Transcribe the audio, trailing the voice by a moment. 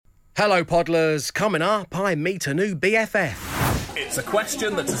Hello, Podlers. Coming up, I meet a new BFF. It's a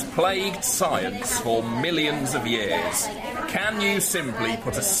question that has plagued science for millions of years. Can you simply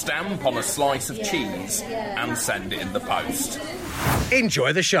put a stamp on a slice of cheese and send it in the post?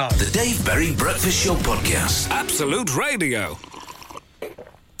 Enjoy the show. The Dave Berry Breakfast Show Podcast. Absolute Radio.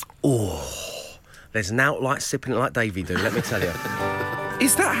 Oh, there's an outlight sipping it like Davey do, let me tell you.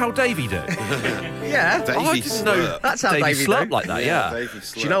 Is that how Davey do? Yeah. I didn't know That's how Davey Davey slurped do. like that, yeah.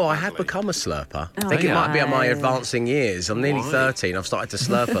 Do you know, I have become a slurper. I think it might be at my advancing years. I'm nearly 30 and I've started to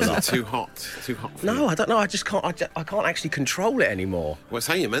slurp a lot. Too hot for No, you? I don't know. I just can't. I can't actually control it anymore. Well, it's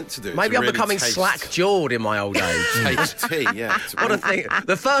how you're meant to do it. Maybe to I'm really becoming taste- slack-jawed in my old age. Taste tea, yeah. What a thing.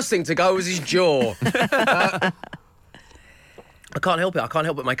 The first thing to go was his jaw. I can't help it. I can't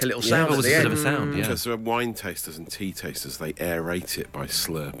help but make a little sound it at was the a bit end. of a sound, yeah. Because wine tasters and tea tasters, they aerate it by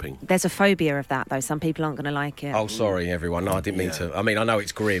slurping. There's a phobia of that, though. Some people aren't going to like it. Oh, sorry, everyone. No, I didn't mean to. I mean, I know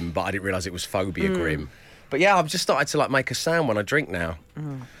it's grim, but I didn't realise it was phobia grim. But yeah, I've just started to make a sound when I drink now.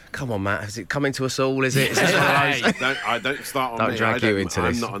 Come on, Matt. Has it come into us all? Is it? Is this one of those? I don't start on Don't me. drag you into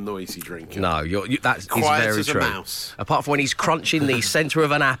this. I'm not a noisy drinker. No, that is Quiet very as a true. mouse. Apart from when he's crunching the centre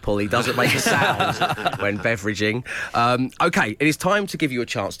of an apple, he doesn't make a sound when beveraging. OK, it is time to give you a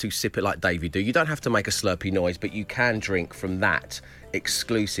chance to sip it like Davey do. You don't have to make a slurpy noise, but you can drink from that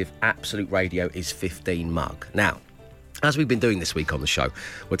exclusive Absolute Radio is 15 mug. Now, as we've been doing this week on the show,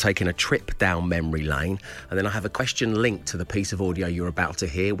 we're taking a trip down memory lane, and then I have a question linked to the piece of audio you're about to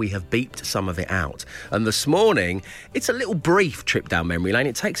hear. We have beeped some of it out. And this morning, it's a little brief trip down memory lane.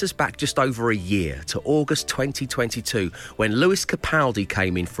 It takes us back just over a year to August 2022, when Lewis Capaldi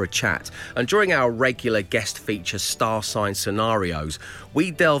came in for a chat. And during our regular guest feature Star Sign Scenarios,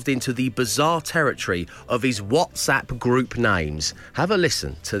 we delved into the bizarre territory of his WhatsApp group names. Have a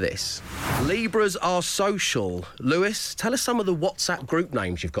listen to this. Libras are social. Lewis, tell us some of the WhatsApp group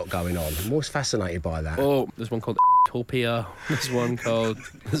names you've got going on. I'm always fascinated by that. Oh, there's one called Topia. There's one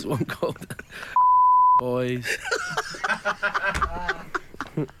called Boys. I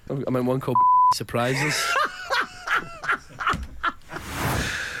mean, one called Surprises.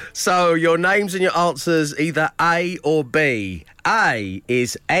 So, your names and your answers, either A or B. A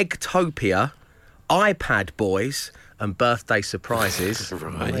is Eggtopia, iPad Boys, and Birthday Surprises.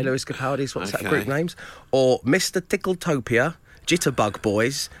 Right. Hey, Lewis Capaldi's WhatsApp Okay. group names. Or Mr. Tickletopia, Jitterbug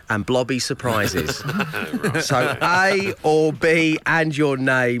Boys, and Blobby Surprises. Right. So, A or B and your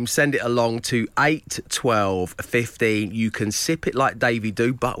name, send it along to 8 12 15. You can sip it like Davey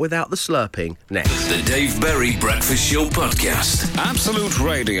do, but without the slurping. Next. The Dave Berry Breakfast Show Podcast. Absolute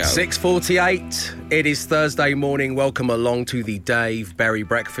Radio. 6:48. It is Thursday morning. Welcome along to the Dave Berry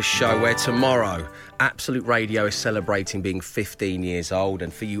Breakfast Show, where tomorrow Absolute Radio is celebrating being 15 years old.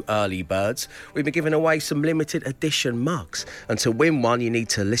 And for you early birds, we've been giving away some limited edition mugs. And to win one, you need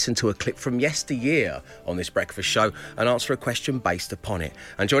to listen to a clip from yesteryear on this breakfast show and answer a question based upon it.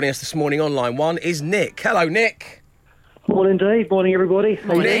 And joining us this morning on line one is Nick. Hello, Nick. Morning, Dave. Morning, everybody.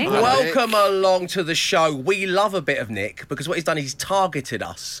 Nick, Hi, welcome along to the show. We love a bit of Nick because what he's done, he's targeted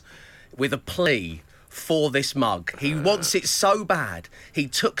us with a plea for this mug. He wants it so bad, he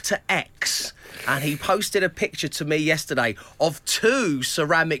took to X and he posted a picture to me yesterday of 2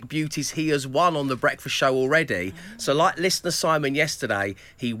 ceramic beauties he has won on the breakfast show already. So like listener Simon yesterday,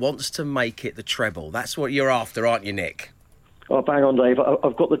 he wants to make it the treble. That's what you're after, aren't you, Nick? Oh, bang on, Dave.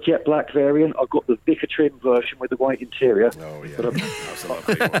 I've got the jet black variant. I've got the Vicar trim version with the white interior. Oh, yeah. But That's a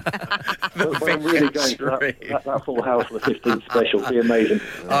lovely one. I'm really going for that full house for the 15th special. It'll be amazing.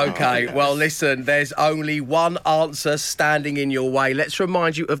 OK, well, listen, there's only one answer standing in your way. Let's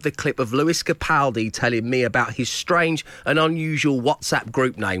remind you of the clip of Lewis Capaldi telling me about his strange and unusual WhatsApp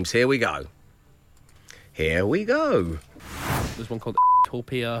group names. Here we go. Here we go. There's one called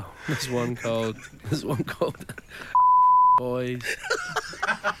Topia. There's one called Boys.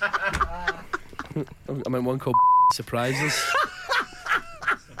 I mean, one called Surprises.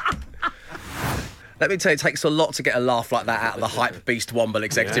 Let me tell you, it takes a lot to get a laugh like that out of the hype beast Womble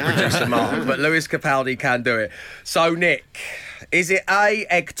executive producer Mark, but Lewis Capaldi can do it. So, Nick, is it A,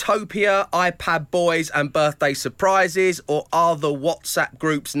 Eggtopia, iPad Boys and Birthday Surprises, or are the WhatsApp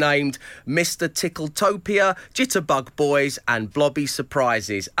groups named Mr. Tickletopia, Jitterbug Boys and Blobby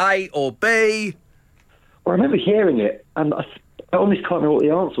Surprises? A or B? Well, I remember hearing it, and I honestly can't remember what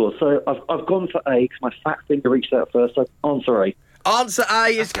the answer was. So I've gone for A because my fat finger reached out first. So answer A. Answer A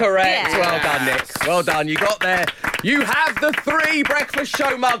is correct. Yeah. Well done, Nick. Well done. You got there. You have the 3 breakfast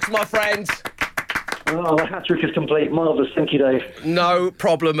show mugs, my friend. Oh, the hat-trick is complete. Marvellous. Thank you, Dave. No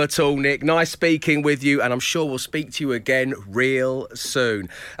problem at all, Nick. Nice speaking with you, and I'm sure we'll speak to you again real soon.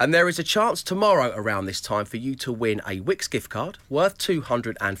 And there is a chance tomorrow around this time for you to win a Wix gift card worth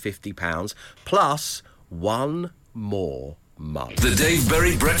 £250 plus one more mug. The Dave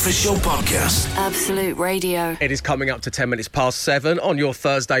Berry Breakfast Show Podcast. Absolute Radio. It is coming up to 10 minutes past 7 on your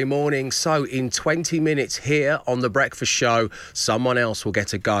Thursday morning. So in 20 minutes here on The Breakfast Show, someone else will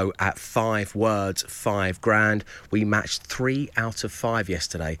get a go at 5 words, 5 grand. We matched 3 out of 5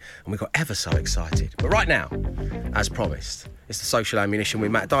 yesterday and we got ever so excited. But right now, as promised, it's the Social Ammunition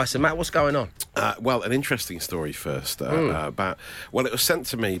with Matt Dyson. Matt, what's going on? Well, an interesting story first. It was sent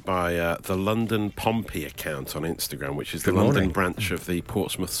to me by the London Pompey account on Instagram, which is the London branch of the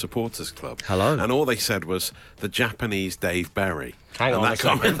Portsmouth Supporters Club. Hello. And all they said was the Japanese Dave Berry. Hang on a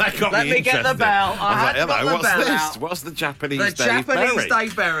second. That got Let me get the interested. bell. I was like, hello, what's this? Out. What's the Japanese The Dave Japanese Berry?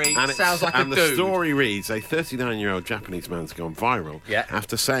 Dave Berry sounds like a And the dude. story reads, a 39-year-old Japanese man's gone viral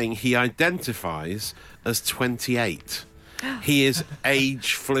after saying he identifies as 28. He is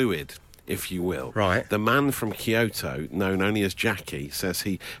age fluid, if you will. Right. The man from Kyoto, known only as Jackie, says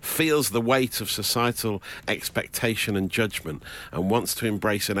he feels the weight of societal expectation and judgment and wants to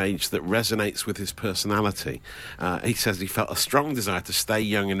embrace an age that resonates with his personality. He says he felt a strong desire to stay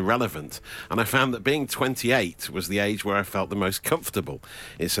young and relevant, and I found that being 28 was the age where I felt the most comfortable.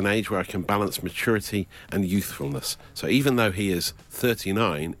 It's an age where I can balance maturity and youthfulness. So even though he is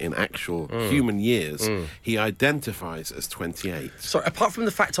 39 in actual human years, he identifies as 28. Sorry, apart from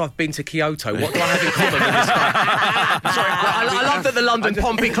the fact I've been to Kyoto, what do I have in common with this guy? Sorry, I love that the London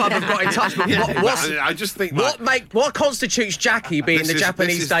Pompey Club have got in touch, but I just think what constitutes Jackie being the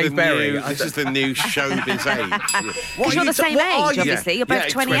Japanese Dave Berry? This is the new showbiz age. Because you're the same age, obviously. You're both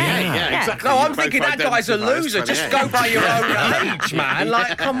 28. Yeah, exactly. No, I'm You thinking both that guy's a identify as loser. Just 28. go by your own age, man.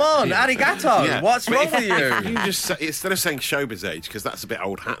 Like, come on, arigato. Yeah. What's But wrong with if you? you just say, instead of saying showbiz age, because that's a bit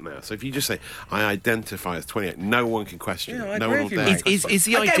old hat now. So if you just say I identify as 28, no one can question Yeah, it. I No agree one with will you, dare. mate. Is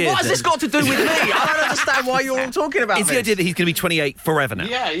the Again, idea what has that- this got to do with me? I don't understand why you're all talking about Is the this. idea that he's going to be 28 forever now?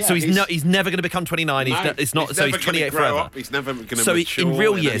 Yeah. So he's never going to become 29. No, It's not. So never he's gonna 28 grow forever. up, he's never going to So mature in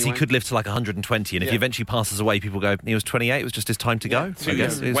real in years, any he way. could live to like 120, and if Yeah. he eventually passes away, people go, he was 28. It was just his time to go. Too I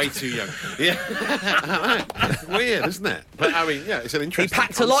guess. young. Way too young. Yeah. Weird, isn't it? But I mean, yeah, it's an He interesting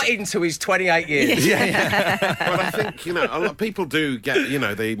packed a lot into his 28 years. But I think, a lot of people do get,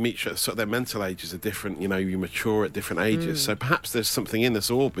 they meet sort of their mental ages are different, you mature at different ages. So perhaps there's something in us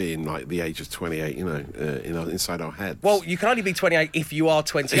all being like the age of 28, inside our heads. Well, you can only be 28 if you are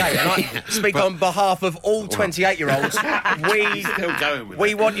 28. And I speak on behalf of all 28-year-olds. Still going with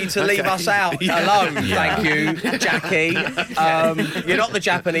We it. want you to leave us out alone. Thank you, Jackie. You're not the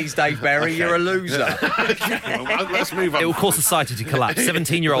Japanese Dave Berry. You're a loser. Well, let's move on. It will cause society to collapse.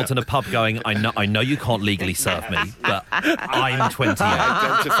 17-year-olds in a pub going, I know you can't legally serve me, but I'm 28.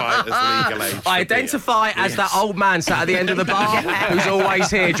 Identify as legal age. I identify as that old man sat at the end of the bar who's always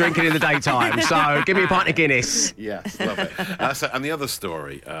here drinking in the daytime. So give me a pint of Guinness. Yes, love it. And the other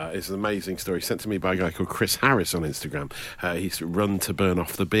story is an amazing story sent to me by a guy called Chris Harris on Instagram. He's run to burn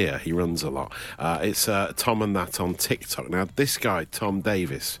off the beer. He runs a lot. It's Tom and That on TikTok. Now, this guy, Tom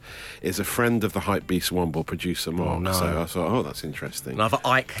Davis, is a friend of the Hypebeast Womble producer Mark. no. So I thought, that's interesting. Another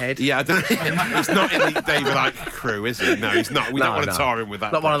Ike head. Yeah, I don't, he's not in the David Icke crew, is he? No, he's not. We don't want to tar him with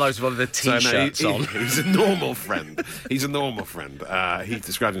that. Not one of bunch. those with the So, no, T-shirts on. He's a normal friend. He's a normal friend. He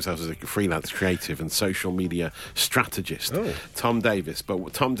describes himself as a freelance creative and social media strategist. Tom Davis.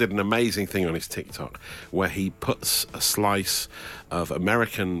 But Tom did an amazing thing on his TikTok where he puts a slice of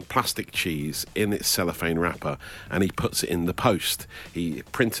American plastic cheese in its cellophane wrapper and he puts it in the post. He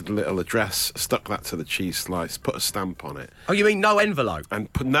printed a little address, stuck that to the cheese slice, put a stamp on it. Oh, you mean no envelope?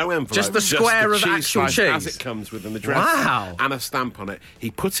 And put no envelope. Just the square the of cheese actual slice cheese? as it comes with an address. Wow. And a stamp on it.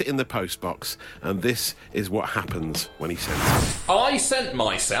 He put it in the post box, and this is what happens when he sends it. I sent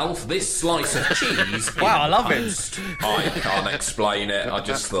myself this slice of cheese. Wow, I love it. it. I can't explain it. I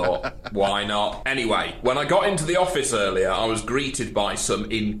just thought, why not? Anyway, when I got into the office earlier, I was greeted by some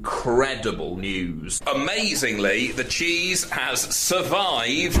incredible news. Amazingly, the cheese has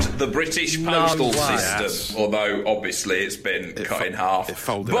survived the British postal way. system. Yes. Although, obviously, it's been cut in half. it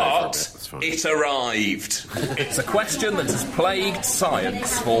folded over a bit, but that's fine. it arrived. It's a question that has plagued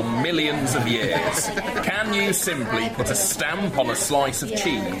science for millions of years. Can you simply put a stamp on a slice of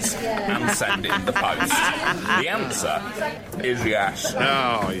cheese cheese and send it in the post? The answer is yes.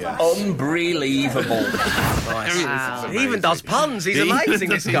 Oh, yeah. Unbelievable. He even does puns. He's amazing,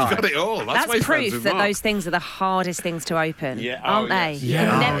 this guy. He's got it all. That's why he's friends proof with that Mark. those things are the hardest things to open, aren't they? Yeah. You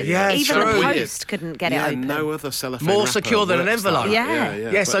can never, even true. the post couldn't get it open. No other cellophane More wrapper secure than an works envelope.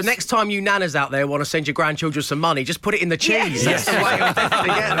 that. Yeah. So next time you nanas out there want to send your grandchildren some money, just put it in the cheese. Yes. That's the way you'll definitely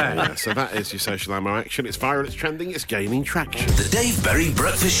get there. Yeah, so that is your social ammo action. It's viral, it's trending, it's gaining traction. The Dave Berry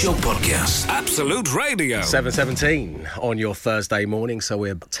Breakfast Show Podcast. Absolute Radio. 7:17 on your Thursday morning, so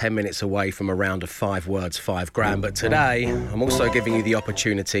we're 10 minutes away from a round of 5 words, 5 grand. But today, I'm also giving you the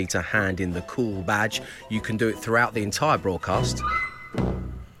opportunity to hand in the cool badge. You can do it throughout the entire broadcast,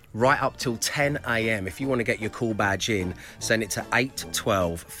 right up till 10 a.m. If you want to get your cool badge in, send it to 8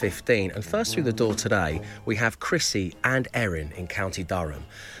 12 15. And first through the door today, we have Chrissy and Erin in County Durham.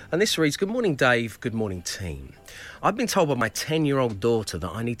 And this reads, "Good morning, Dave. Good morning, team. I've been told by my 10-year-old daughter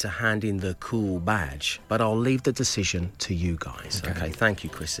that I need to hand in the cool badge, but I'll leave the decision to you guys." Okay, thank you,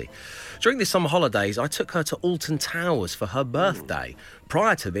 Chrissy. "During the summer holidays, I took her to Alton Towers for her birthday.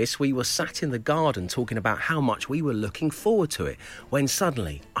 Prior to this, we were sat in the garden talking about how much we were looking forward to it, when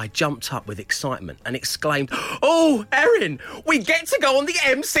suddenly I jumped up with excitement and exclaimed, 'Oh, Erin, we get to go on the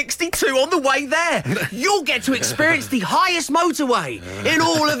M62 on the way there. You'll get to experience the highest motorway in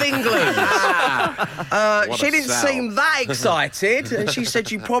all of England.'" She didn't seem that excited, and she said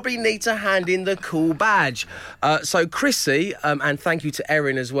you probably need to hand in the cool badge. So, Chrissy, and thank you to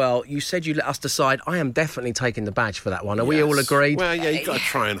Erin as well, you said you let us decide. I am definitely taking the badge for that one. Are we all agreed? Well, yeah, you've got to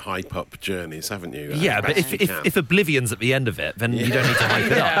try and hype up journeys, haven't you? Yeah, but if Oblivion's at the end of it, then you don't need to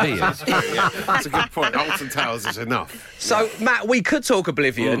hype it up, do you? That's true, yeah. That's a good point. Alton Towers is enough. So, Matt, we could talk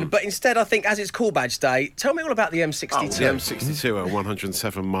Oblivion, but instead I think, as it's cool badge day, tell me all about the M62. The M62, a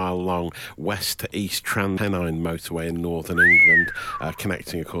 107-mile-long west-to-east Trans-Pennine motorway in northern England,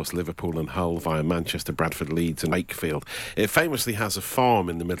 connecting, of course, Liverpool and Hull via Manchester, Bradford, Leeds and Wakefield. It famously has a farm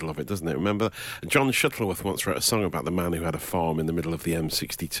in the middle of it, doesn't it? Remember, John Shuttleworth once wrote a song about the man who had a farm in the middle of the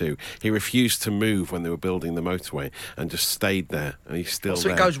M62. He refused to move when they were building the motorway and just stayed there, and he's still there. So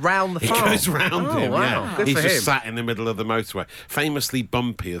it goes round the farm? It goes round him, wow. yeah. Good He's for just him. sat in the middle of the motorway. Famously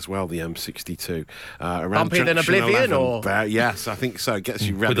bumpy as well, the M62. Around Bumpier than Junction Oblivion, 11 or...? yes, I think so. It gets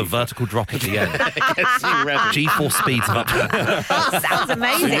you ready. With a vertical drop at the end. Gets you ready. G-force speeds of up to... Oh, sounds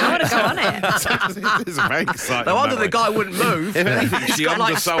amazing. I want to go on it. It's very exciting. No wonder that the way. guy wouldn't move. He's She got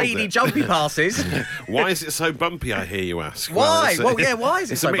like undersold speedy it. jumpy passes. Why is it so bumpy, I hear you ask? Why? it's a- Well, yeah, why is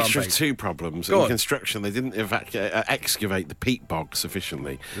it it's so a mixture bumpy? of two problems. Go In on. construction, they didn't excavate the peat bog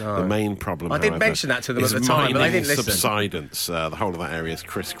sufficiently. The main problem, I did however, mention that to them is at the time, but they mining didn't listen. subsidence. The whole of that area is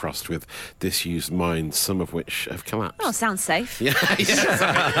crisscrossed with disused mines, some of which have collapsed. Oh, sounds safe. Yeah,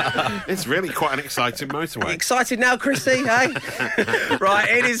 it's really quite an exciting motorway. Excited now, Chrissy, hey? Right,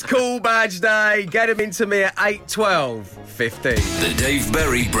 it is cool badge day. Get them into me at 8 12 15. The Dave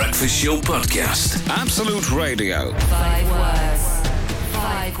Berry Breakfast Show Podcast. Absolute Radio. 5 words,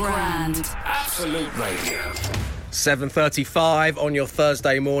 5 grand. Absolute Radio. 7:35 on your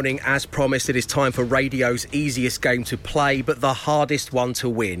Thursday morning. As promised, it is time for radio's easiest game to play, but the hardest one to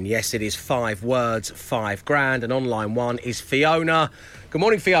win. Yes, it is 5 words, 5 grand, and online one is Fiona. Good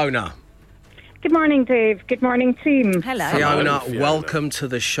morning, Fiona. Good morning, Dave. Good morning, team. Hello. Fiona, welcome to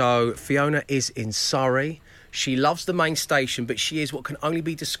the show. Fiona is in Surrey. She loves the main station, but she is what can only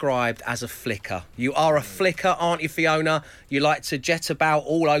be described as a flicker. You are a flicker, aren't you, Fiona? You like to jet about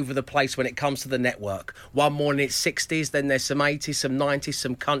all over the place when it comes to the network. One morning it's 60s, then there's some 80s, some 90s,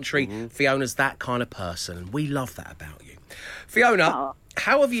 some country. Fiona's that kind of person, and we love that about you. Fiona,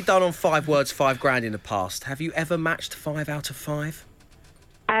 how have you done on 5 words, 5 grand in the past? Have you ever matched 5 out of 5?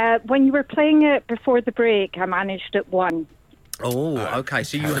 When you were playing it before the break, I managed at 1. Oh, okay.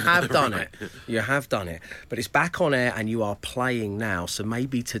 So you have done it. You have done it. But it's back on air and you are playing now, so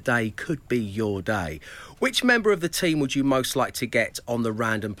maybe today could be your day. Which member of the team would you most like to get on the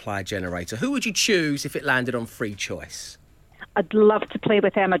random player generator? Who would you choose if it landed on free choice? I'd love to play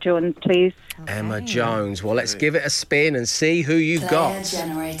with Emma Jones, please. Okay. Emma Jones. Well, let's give it a spin and see who you've Player got.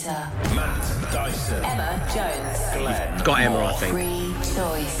 generator. Matt Dyson. Emma Jones. Glenn. Got Emma, I think. Free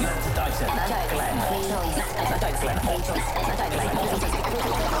choice. Matt Dyson.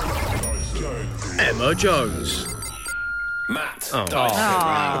 Emma Jones. Matt Oh.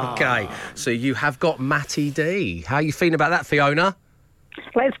 Dyson. Okay. So you have got Matty D. How are you feeling about that, Fiona?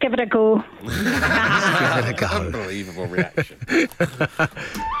 Let's give it a go. Give it a go. Unbelievable reaction.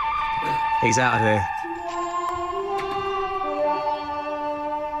 He's out of here.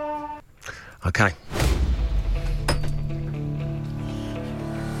 Okay.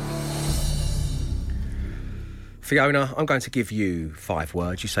 Fiona, I'm going to give you 5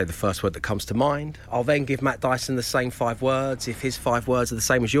 words. You say the first word that comes to mind. I'll then give Matt Dyson the same 5 words. If his 5 words are the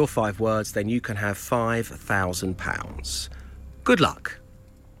same as your 5 words, then you can have £5,000. Good luck.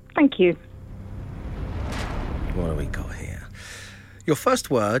 Thank you. What have we got here? Your first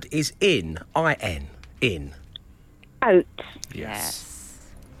word is in. I-N. In. Out. Yes.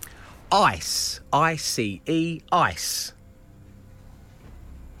 Ice. I-C-E. Ice.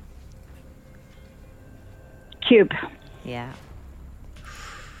 Cube. Yeah.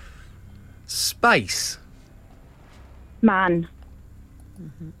 Space. Man.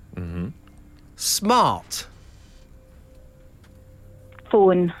 Smart.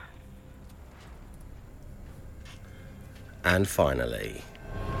 Phone. And finally,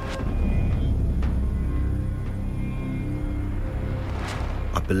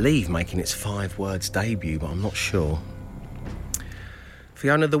 I believe making its 5 words debut, but I'm not sure.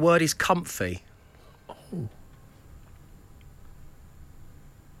 Fiona, the word is comfy.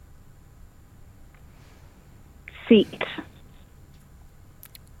 Seat.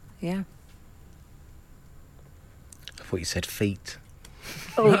 Yeah. I thought you said feet.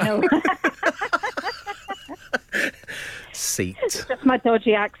 Oh, no. Seat. Just my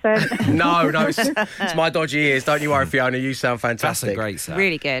dodgy accent. No, it's my dodgy ears. Don't you worry, Fiona. You sound That's fantastic. a great set.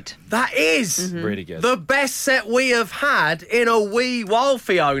 Really good. That is Really good. the best set we have had in a wee while,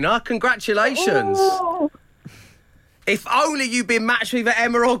 Fiona. Congratulations. Oh, If only you'd been matched with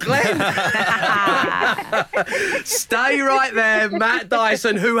Emma or Glenn. Stay right there. Matt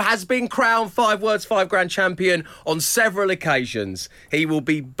Dyson, who has been crowned 5 words, 5 grand champion on several occasions. He will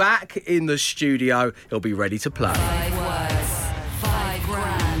be back in the studio. He'll be ready to play. 5 words, 5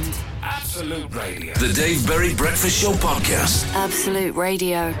 grand. Absolute Radio. The Dave Berry Breakfast Show Podcast. Absolute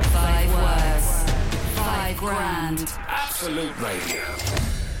Radio. 5 words, 5 grand. Absolute Radio.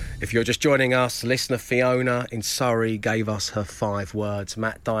 If you're just joining us, listener Fiona in Surrey gave us her 5 words.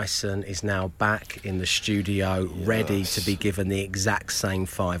 Matt Dyson is now back in the studio, ready to be given the exact same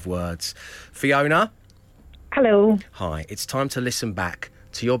 5 words. Fiona? hello. Hi. It's time to listen back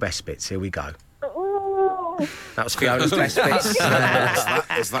to your best bits. Here we go. Oh, That was Fiona's best bits.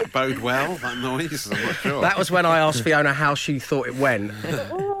 Does that bode well, that noise? I'm not sure. That was when I asked Fiona how she thought it went.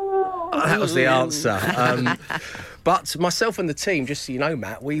 That was the answer. But myself and the team, just so you know,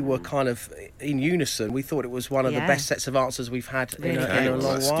 Matt, we were kind of in unison. We thought it was one of the Yeah. best sets of answers we've had in a Okay, well,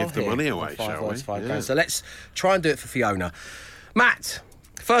 long let's while. give the here. money away, 5 shall words, we? 5 Yeah. grand. So let's try and do it for Fiona. Matt,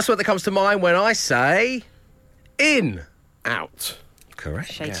 first word that comes to mind when I say in. Out.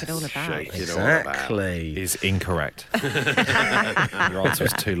 Correct. Shake it all about. Shake it all about. Exactly. Is incorrect. Your answer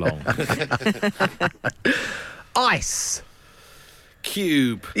is too long. Ice.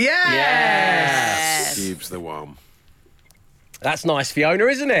 Cube. Yes. Cube's the one. That's nice, Fiona,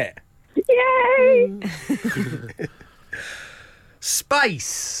 isn't it? yay!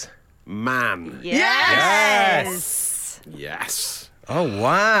 Space. Man. Yes. Yes. Oh,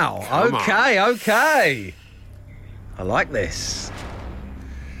 wow. Come on. Okay. I like this.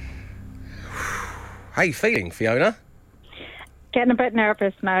 How you feeling, Fiona? Getting a bit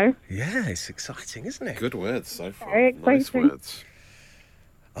nervous now. Yeah, it's exciting, isn't it? Good words so far. Very Nice exciting. words.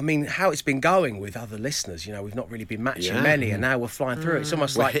 I mean, how it's been going with other listeners, you know, we've not really been matching Yeah. many, and now we're flying through. It's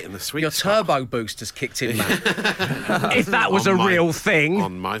almost We're like hitting the sweet your spot. turbo boost has kicked in, Matt. If that was On a my- real thing.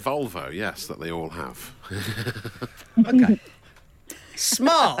 On my Volvo, yes, that they all have. Okay.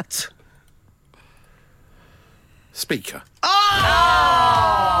 Smart. Speaker. No,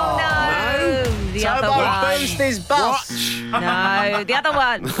 the other Turbo one. boost is bust. No, the other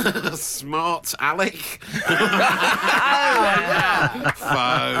one. Smart Alec. Phone.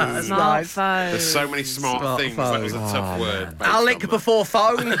 Smartphone. There's so many smart things. That was a tough word. based Alec on that. before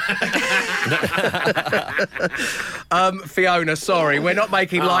phone. Fiona, sorry, we're not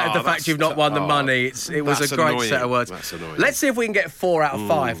making light of the fact that's you've not won the money. It was that's a great annoying. set of words. That's annoying. Let's see if we can get 4 out of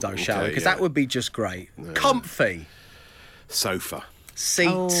 5, though, shall we? okay, Because yeah. that would be just great. Comfy. Sofa. Seat.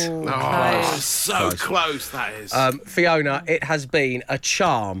 Oh, so close that is. Fiona, it has been a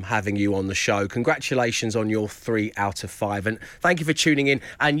charm having you on the show. Congratulations on your 3 out of 5, and thank you for tuning in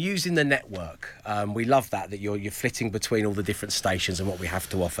and using the network. We love that you're flitting between all the different stations and what we have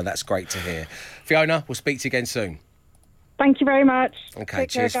to offer. That's great to hear. Fiona, we'll speak to you again soon. Thank you very much. Okay, Take care,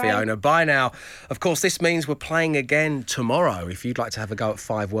 cheers, guys. Fiona. Bye now. Of course, this means we're playing again tomorrow. If you'd like to have a go at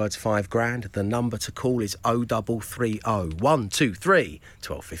 5 words, 5 grand, the number to call is 0330 123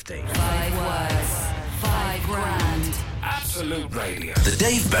 1215. 5 words, 5 grand. Absolute Radio. The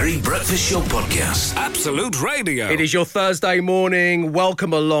Dave Berry Breakfast Show Podcast. Absolute Radio. It is your Thursday morning.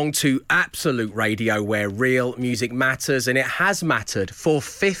 Welcome along to Absolute Radio, where real music matters, and it has mattered for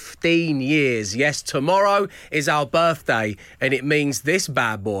 15 years. Yes, tomorrow is our birthday, and it means this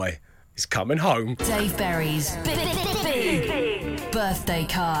bad boy is coming home. Dave Berry's big birthday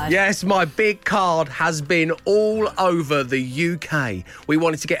card. Yes, my big card has been all over the UK. We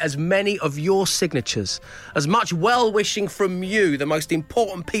wanted to get as many of your signatures, as much well-wishing from you, the most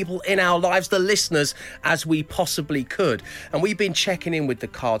important people in our lives, the listeners, as we possibly could. And we've been checking in with the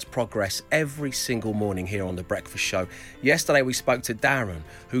card's progress every single morning here on The Breakfast Show. Yesterday we spoke to Darren,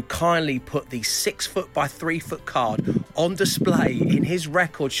 who kindly put the 6 foot by 3 foot card on display in his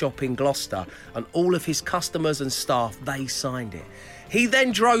record shop in Gloucester, and all of his customers and staff, they signed it. He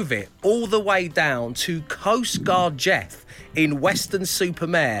then drove it all the way down to Coast Guard Jeff in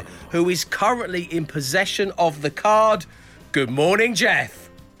Weston-super-Mare, who is currently in possession of the card. Good morning, Jeff.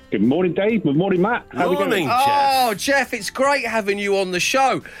 Good morning, Dave. Good morning, Matt. How are we going? Jeff. Oh, Jeff, it's great having you on the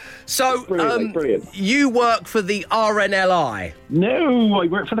show. So, Brilliant. you work for the RNLI. No, I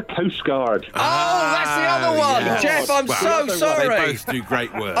work for the Coast Guard. Oh, that's the other one. yes. Jeff, I'm so sorry. They both do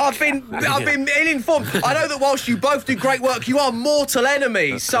great work. I've been ill-informed. I know that whilst you both do great work, you are mortal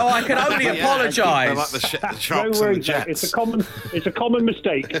enemies, so I can only apologise. They're like the No Sharks and the worries, Jets. it's a common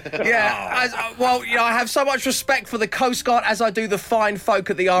mistake. Yeah, I have so much respect for the Coast Guard as I do the fine folk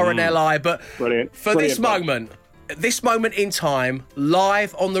at the RNLI, but Brilliant. for this moment in time,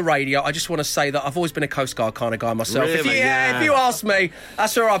 live on the radio, I just want to say that I've always been a Coast Guard kind of guy myself. Really? If you ask me,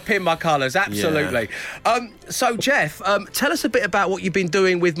 that's where I pin my colours, absolutely. So, Jeff, tell us a bit about what you've been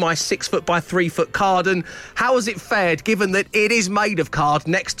doing with my 6 foot by 3 foot card, and how has it fared, given that it is made of card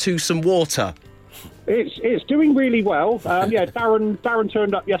next to some water? It's doing really well. Darren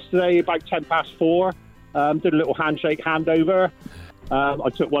turned up yesterday about 4:10. Did a little handshake handover. I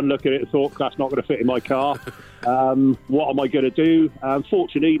took one look at it and thought, that's not going to fit in my car. What am I going to do?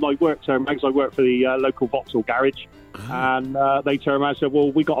 Fortunately, my work turned around, because I work for the local Vauxhall garage, and they turned around and said,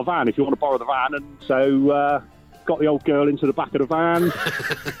 well, we got a van if you want to borrow the van. And so got the old girl into the back of the van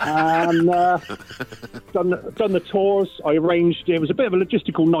and done the tours. I arranged, it was a bit of a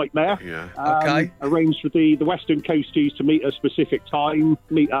logistical nightmare. Arranged for the Western Coasties to meet at a specific time,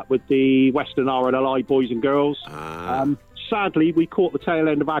 meet up with the Western RNLI boys and girls. Sadly, we caught the tail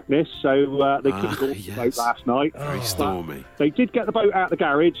end of Agnes, so they couldn't go off the boat last night. Very stormy. They did get the boat out of the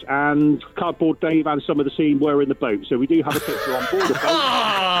garage, and Cardboard Dave and some of the team were in the boat, so we do have a picture on board the boat.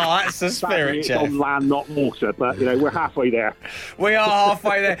 Oh, that's the spirit, it's Jeff. on land, not water, but, we're halfway there. We are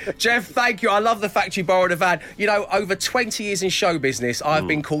halfway there. Jeff, thank you. I love the fact you borrowed a van. Over 20 years in show business, I've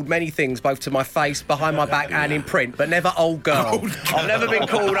been called many things, both to my face, behind my back, and in print, but never old girl. I've never been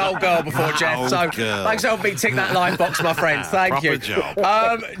called old girl before, Jeff, so thanks for helping me tick that line box, my friend. Thank you.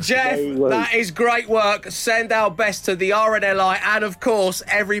 Job. Jeff, that is great work. Send our best to the RNLI and, of course,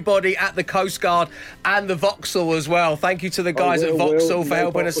 everybody at the Coast Guard and the Vauxhall as well. Thank you to the guys at Vauxhall for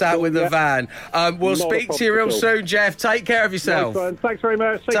helping us out with the van. We'll speak to you real soon, Jeff. Take care of yourself. Thanks very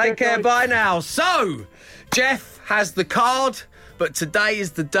much. Take care. Bye now. So, Jeff has the card, but today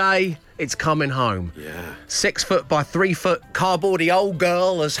is the day it's coming home. 6 foot by 3 foot cardboardy old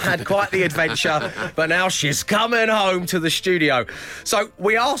girl has had quite the adventure, but now she's coming home to the studio. So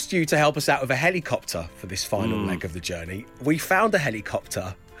we asked you to help us out with a helicopter for this final leg of the journey. We found a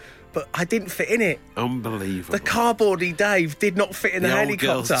helicopter, but I didn't fit in it. Unbelievable. The cardboardy Dave did not fit in the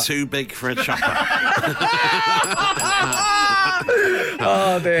helicopter. Old girl's too big for a chopper.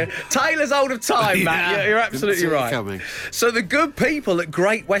 Oh dear. Taylor's old of time, Matt. Yeah, you're absolutely right. Coming. So the good people at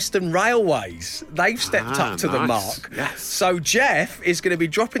Great Western Railways, they've stepped up to the mark. Yes. So Jeff is going to be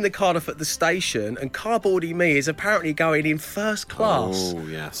dropping the card off at the station, and Cardboardy Me is apparently going in first class. Oh,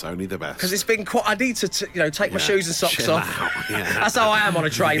 yes, only the best. Because it's been quite... I need to take my shoes and socks Chill off. out, yeah. That's how I am on a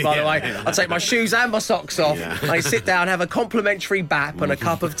train, by the way. I take my shoes and my socks off. Yeah. And I sit down, have a complimentary bap and a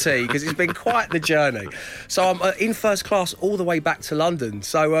cup of tea, because it's been quite the journey. So I'm in first class all the way back to London.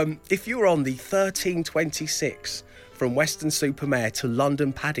 So if you're on the 1326 from Weston-super-Mare to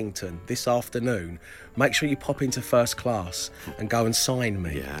London Paddington this afternoon, make sure you pop into first class and go and sign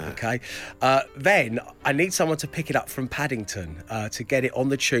me. Okay. Then I need someone to pick it up from Paddington to get it on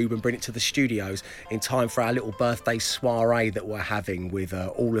the tube and bring it to the studios in time for our little birthday soiree that we're having with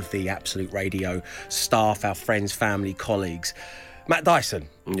all of the Absolute Radio staff, our friends, family, colleagues. Matt Dyson.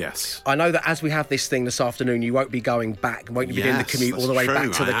 Yes. I know that as we have this thing this afternoon, you won't be going back, won't you be doing the commute all the way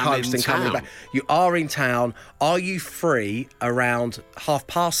back to the coast and coming back? You are in town. Are you free around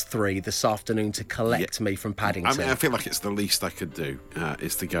 3:30 this afternoon to collect me from Paddington? I mean, I feel like it's the least I could do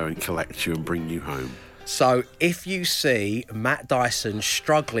is to go and collect you and bring you home. So if you see Matt Dyson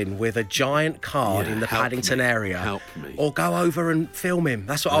struggling with a giant card in the Paddington area, help me. or go over and film him.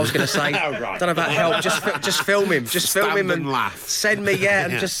 That's what I was going to say. Right. Don't know about help. Just film him. Just film him and laugh. send me,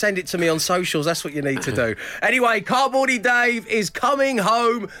 and just send it to me on socials. That's what you need to do. Anyway, Cardboardy Dave is coming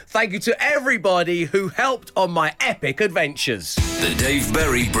home. Thank you to everybody who helped on my epic adventures. The Dave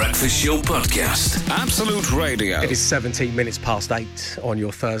Berry Breakfast Show Podcast. Absolute Radio. It is 17 minutes past 8 on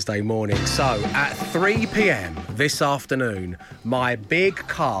your Thursday morning. So at 3 p.m. this afternoon, my big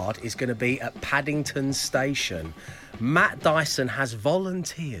card is going to be at Paddington Station. Matt Dyson has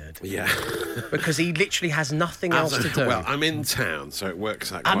volunteered. Yeah. Because he literally has nothing else to do. Well, I'm in town, so it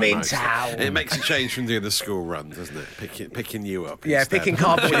works out quite nicely. town. It makes a change from doing the school run, doesn't it? Picking you up. Yeah, instead. picking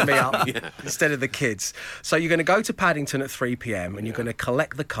cardboard me up instead of the kids. So you're going to go to Paddington at 3 p.m. and you're going to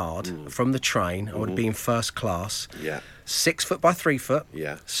collect the card from the train. I would be in first class. Yeah. 6 foot by 3 foot.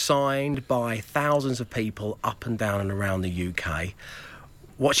 Yeah. Signed by thousands of people up and down and around the UK.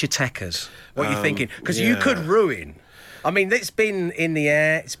 What's your techers? What are you thinking? Because you could ruin. I mean, it's been in the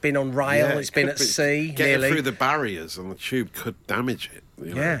air, it's been on rail, it's been at sea. Getting through the barriers on the tube could damage it.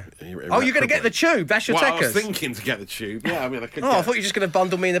 You know, Oh, you're going to get the tube? That's your techers? I was thinking to get the tube. Yeah, I mean, I could. I thought you were just going to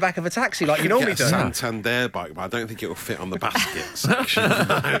bundle me in the back of a taxi like you normally do. A Santander bike, but I don't think it will fit on the basket section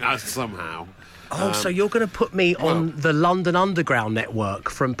somehow. Oh, so you're going to put me on the London Underground network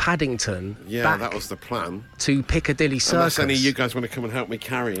from Paddington back that was the plan. to Piccadilly Circus. Unless any of you guys want to come and help me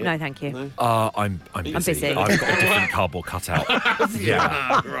carry it. No, thank you. No? I'm busy. I've got a different cardboard cutout.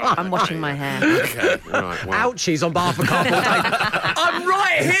 Right. I'm washing my hair. Okay, right. Well. Ouchies on behalf of Cardboard Dave. I'm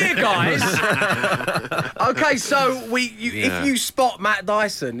right here, guys. Okay, so if you spot Matt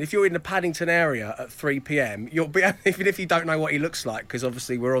Dyson, if you're in the Paddington area at 3 p.m, you'll be, even if you don't know what he looks like, because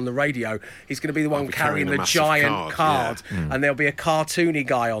obviously we're on the radio, he's going to be the one carrying the giant card, and there'll be a cartoony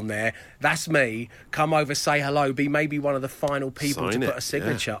guy on there. That's me. Come over, say hello, be maybe one of the final people to put a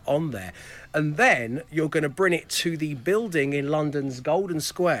signature on there. And then you're going to bring it to the building in London's Golden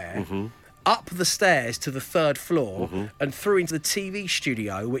Square, up the stairs to the 3rd floor, and through into the TV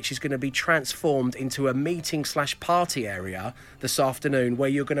studio, which is going to be transformed into a meeting/party area this afternoon, where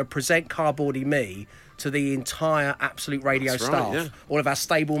you're going to present Cardboardy Me to the entire Absolute Radio staff, all of our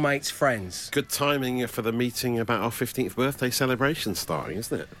stablemates, friends. Good timing for the meeting about our 15th birthday celebration starting,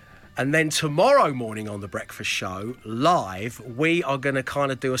 isn't it? And then tomorrow morning on The Breakfast Show, live, we are going to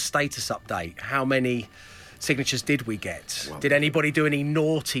kind of do a status update. How many signatures did we get? Did anybody do any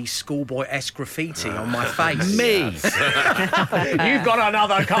naughty schoolboy-esque graffiti on my face? Me. You've got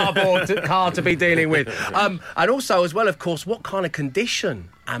another cardboard card to be dealing with. And also, as well, of course, what kind of condition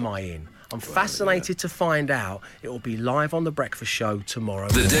am I in? I'm fascinated to find out. It will be live on The Breakfast Show tomorrow.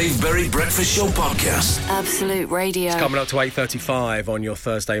 The Dave Berry Breakfast Show Podcast. Absolute Radio. It's coming up to 8:35 on your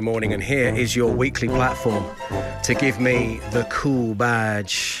Thursday morning, and here is your weekly platform to give me the cool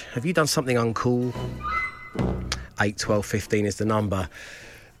badge. Have you done something uncool? 8 12 15 is the number.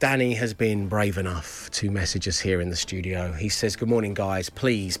 Danny has been brave enough to message us here in the studio. He says, good morning, guys.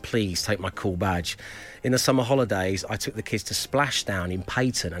 Please take my cool badge. In the summer holidays, I took the kids to Splashdown in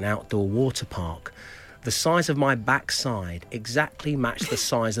Payton, an outdoor water park. The size of my backside exactly matched the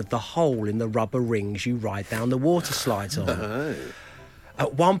size of the hole in the rubber rings you ride down the water slides on.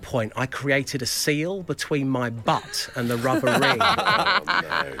 At one point, I created a seal between my butt and the rubber ring. Oh,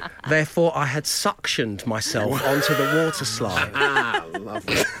 no. Therefore, I had suctioned myself onto the water slide.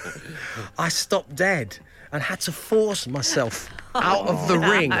 Lovely. I stopped dead and had to force myself out of the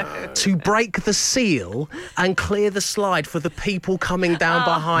ring to break the seal and clear the slide for the people coming down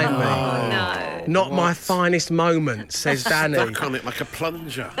behind me. Not my finest moment, says Danny. Stuck on it like a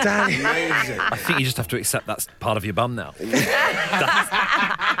plunger. Danny. Amazing. I think you just have to accept that's part of your bum now.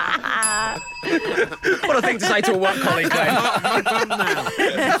 What a thing to say to a work colleague, Glenn.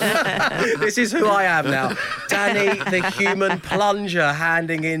 This is who I am now. Danny, the human plunger,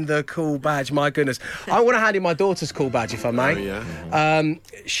 handing in the cool badge. My goodness. I want to hand in my daughter's cool badge, if I may. Oh, yeah.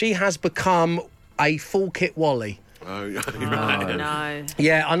 She has become a full kit Wally. Oh, right. No.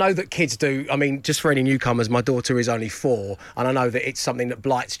 Yeah, I know that kids do. I mean, just for any newcomers, my daughter is only 4, and I know that it's something that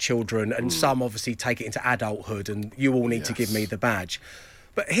blights children, and some obviously take it into adulthood, and you all need to give me the badge.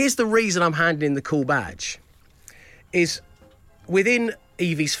 But here's the reason I'm handing in the cool badge, is within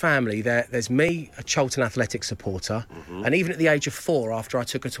Evie's family, there's me, a Cholton Athletic supporter, and even at the age of 4, after I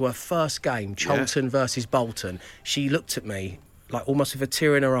took her to her first game, Cholton versus Bolton, she looked at me, like almost with a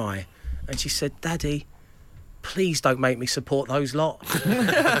tear in her eye, and she said, Daddy, please don't make me support those lot.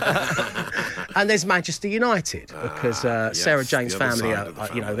 And there's Manchester United, because Sarah Jane's family are,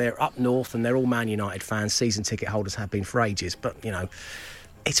 they're up north and they're all Man United fans. Season ticket holders have been for ages, but,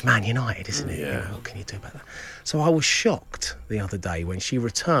 it's Man United, isn't it? Yeah. What can you do about that? So I was shocked the other day when she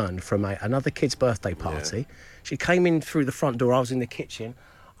returned from another kid's birthday party. Yeah. She came in through the front door. I was in the kitchen.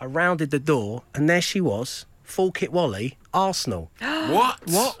 I rounded the door, and there she was, full kit Wally, Arsenal.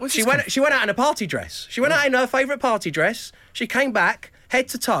 What? She went out in a party dress. She went out in her favourite party dress. She came back head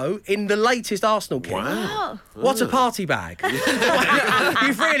to toe in the latest Arsenal kit. Wow. What a party bag.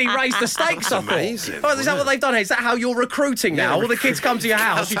 You've really raised the stakes, I thought. Amazing. Is that what they've done? Is that how you're recruiting now? All the kids come to your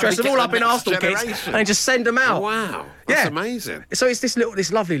house, you dress them all up in Arsenal kits and just send them out. Wow. That's amazing. So it's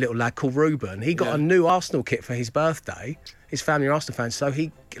this lovely little lad called Ruben. He got a new Arsenal kit for his birthday. His family are Arsenal fans, so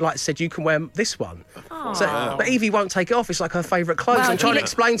he said, you can wear this one. But Evie won't take it off. It's like her favourite clothes. Well, I'm trying to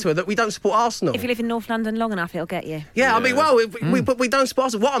explain to her that we don't support Arsenal. If you live in North London long enough, it'll get you. Yeah, I mean, but we don't support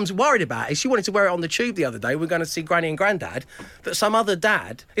Arsenal. What I'm worried about is she wanted to wear it on the tube the other day. We're going to see Granny and Grandad. That some other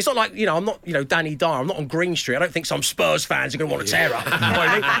dad. It's not like, I'm not, Danny Dyer. I'm not on Green Street. I don't think some Spurs fans are going to want to tear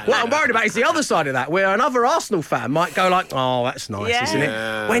her. What I'm worried about is the other side of that, where another Arsenal fan might go like, oh, that's nice, isn't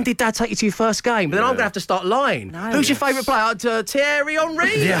it? When did Dad take you to your first game? But then I'm going to have to start lying. Who's your favourite player? Thierry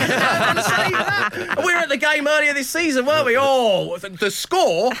Henry? We were at the game earlier this season, weren't we? Oh, the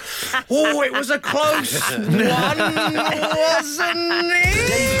score. Oh, it was a close one, wasn't it?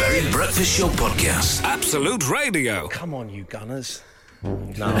 Dave Berry Breakfast Show Podcast. Absolute Radio. Come on, you Gunners.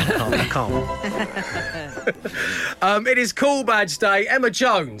 No, I can't. It is Cool Badge Day. Emma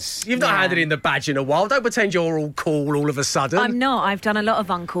Jones, you've not handed in the badge in a while. Don't pretend you're all cool all of a sudden. I'm not. I've done a lot of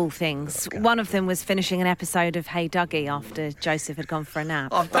uncool things. Okay. One of them was finishing an episode of Hey Dougie after Joseph had gone for a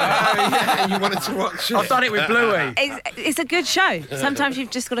nap. I've done it. You wanted to watch it. I've done it with Bluey. It's a good show. Sometimes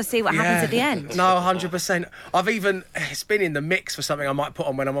you've just got to see what happens at the end. No, 100%. It's been in the mix for something I might put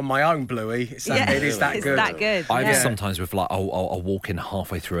on when I'm on my own, Bluey. It is that good. It's that good. I sometimes with I'll walk in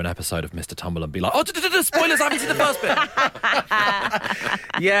halfway through an episode of Mr. Tumble and be like, spoilers, I haven't seen the first bit.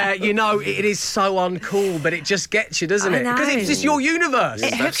 Yeah, it is so uncool, but it just gets you, doesn't it? Because it's just your universe.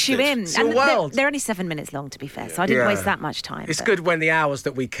 It hooks you in. It's your world. They're only 7 minutes long, to be fair, so I didn't waste that much time. It's good when the hours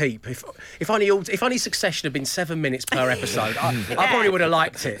that we keep, if only Succession had been 7 minutes per episode, I probably would have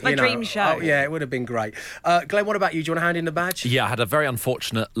liked it. My dream show. Oh, yeah, it would have been great. Glenn, what about you? Do you want to hand in the badge? Yeah, I had a very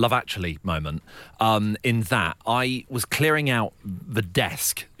unfortunate Love Actually moment in that I was clearing out the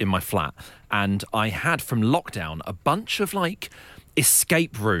desk in my flat and I had from lockdown a bunch of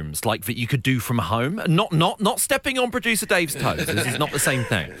escape rooms that you could do from home. Not stepping on producer Dave's toes. This is not the same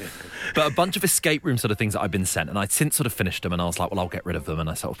thing. But a bunch of escape room sort of things that I've been sent, and I'd since sort of finished them, and I was like, well, I'll get rid of them, and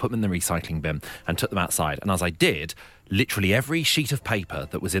I sort of put them in the recycling bin and took them outside. And as I did, literally every sheet of paper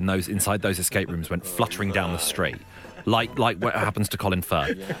that was inside those escape rooms went fluttering down the street. Like what happens to Colin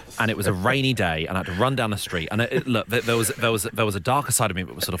Firth. And it was a rainy day and I had to run down the street and there was a darker side of me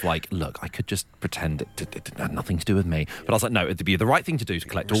that was sort of like, look, I could just pretend it had nothing to do with me, but I was like, no, it'd be the right thing to do to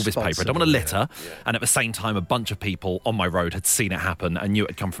collect all this paper. I don't want to litter. And at the same time a bunch of people on my road had seen it happen and knew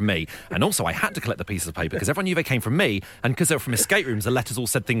it had come from me, and also I had to collect the pieces of paper because everyone knew they came from me, and because they were from escape rooms the letters all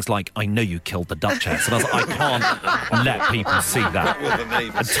said things like, I know you killed the Duchess, and I was like, I can't let people see that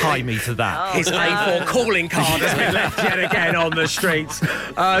and tie me to that. His A4 calling card has been left yet again on the streets.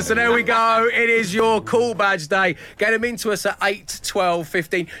 So there we go. It is your Cool Badge Day. Get them into us at 8, 12,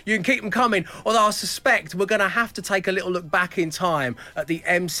 15. You can keep them coming, although I suspect we're going to have to take a little look back in time at the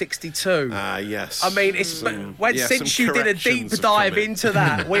M62. Yes. I mean, since you did a deep dive into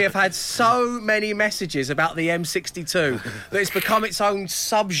that, we have had so many messages about the M62 that it's become its own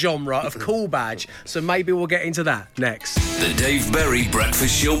subgenre of Cool Badge. So maybe we'll get into that next. The Dave Berry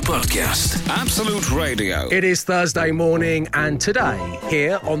Breakfast Show Podcast. Absolute Radio. It is Thursday morning, and today,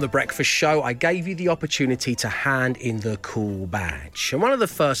 here on The Breakfast Show, I gave you the opportunity to hand in the Cool Badge. And one of the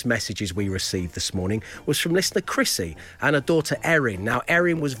first messages we received this morning was from listener Chrissy and her daughter Erin. Now,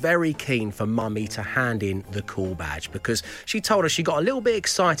 Erin was very keen for Mummy to hand in the Cool Badge because she told us she got a little bit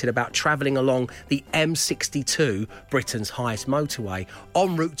excited about travelling along the M62, Britain's highest motorway,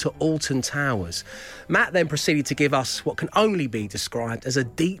 en route to Alton Towers. Matt then proceeded to give us what can only be described as a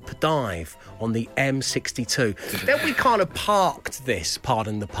deep dive on the M62. Then we kind of parked this,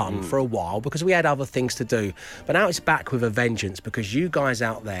 pardon the pun, for a while because we had other things to do. But now it's back with a vengeance because you guys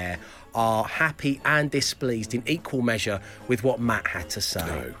out there are happy and displeased in equal measure with what Matt had to say.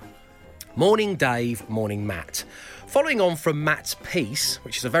 No. Morning Dave, morning Matt. Following on from Matt's piece,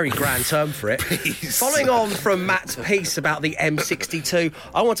 which is a very grand term for it, following on from Matt's piece about the M62,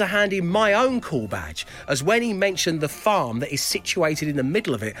 I want to hand in my own Cool Badge, as when he mentioned the farm that is situated in the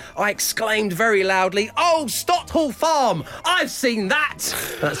middle of it, I exclaimed very loudly, "Oh, Stotthall Farm! I've seen that!"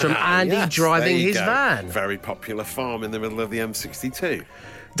 That's from Andy driving his van. Very popular farm in the middle of the M62.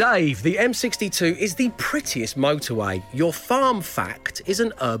 Dave, the M62 is the prettiest motorway. Your farm fact is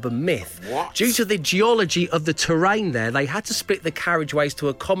an urban myth. What? Due to the geology of the terrain there, they had to split the carriageways to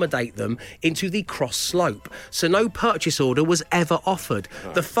accommodate them into the cross slope. So no purchase order was ever offered.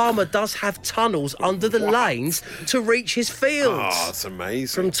 The farmer does have tunnels under the lanes to reach his fields. Oh, that's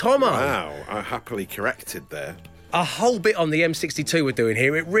amazing. From Tomo. Wow, I happily corrected there. A whole bit on the M62 we're doing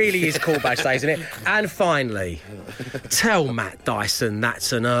here. It really is cool badge day, isn't it? And finally, tell Matt Dyson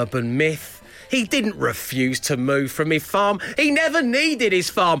that's an urban myth. He didn't refuse to move from his farm. He never needed his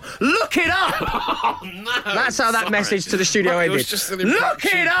farm. Look it up! Oh, no. That's how that message to the studio It ended. was just an Look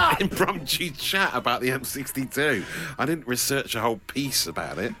it up! impromptu chat about the M62. I didn't research a whole piece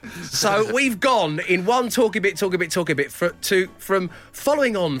about it. So we've gone in one talky bit from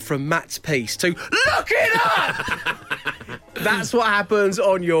following on from Matt's piece to look it up! That's what happens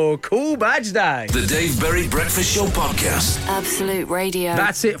on your Cool Badge Day. The Dave Berry Breakfast Show Podcast. Absolute Radio.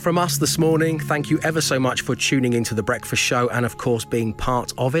 That's it from us this morning. Thank you ever so much for tuning into The Breakfast Show and, of course, being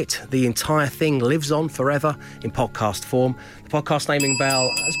part of it. The entire thing lives on forever in podcast form. The podcast naming bell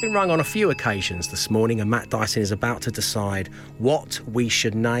has been rung on a few occasions this morning, and Matt Dyson is about to decide what we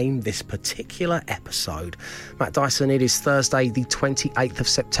should name this particular episode. Matt Dyson, it is Thursday, the 28th of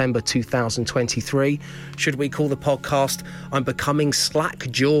September 2023. Should we call the podcast I'm Becoming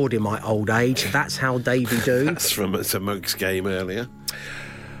Slack-Jawed in My Old Age? That's how Davey do. That's from a Mugs game earlier.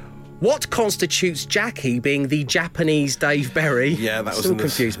 What constitutes Jackie being the Japanese Dave Berry? Yeah, that was Still in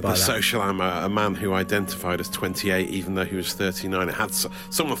confused by the that. Social Ammo, a man who identified as 28 even though he was 39. It had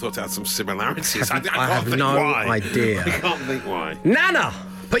someone thought it had some similarities. I can't have think no why. idea. I can't think why. Nana,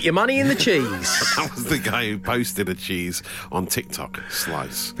 put your money in the cheese. That was the guy who posted a cheese on TikTok.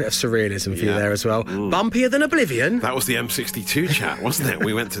 Slice. Bit of surrealism for you Yeah. there as well. Bumpier than Oblivion. That was the M62 chat, wasn't it?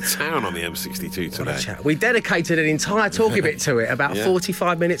 We went to town on the M62 today. We dedicated an entire talkie bit to it about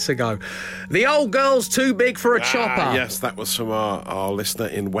 45 minutes ago. The old girl's too big for a chopper. Yes, that was from our listener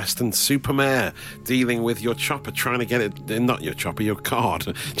in Western Supermare, dealing with your chopper, trying to get it, not your chopper, your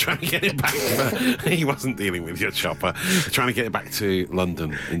card, trying to get it back. He wasn't dealing with your chopper, trying to get it back to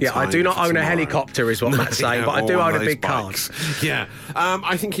London. Yeah, I do not own a helicopter, is what Matt's saying, but I do own a big car. Yeah,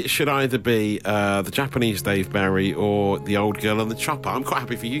 I think it should either be the Japanese Dave Berry or the old girl and the chopper. I'm quite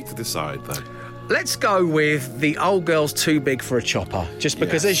happy for you to decide, though. Let's go with the old girl's too big for a chopper, just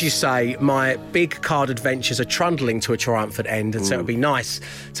because, as you say, my big card adventures are trundling to a triumphant end, and so it would be nice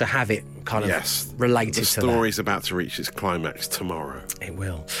to have it kind of related the to that. story's about to reach its climax tomorrow. It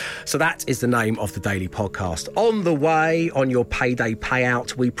will. So that is the name of the daily podcast. On the way, on your payday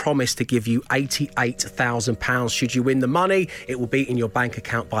payout, we promise to give you £88,000. Should you win the money, it will be in your bank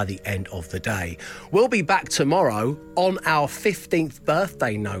account by the end of the day. We'll be back tomorrow on our 15th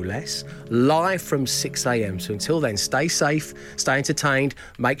birthday, no less, live from 6 a.m. So until then, stay safe, stay entertained.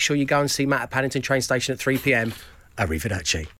 Make sure you go and see Matt at Paddington train station at 3 p.m. Arrivederci.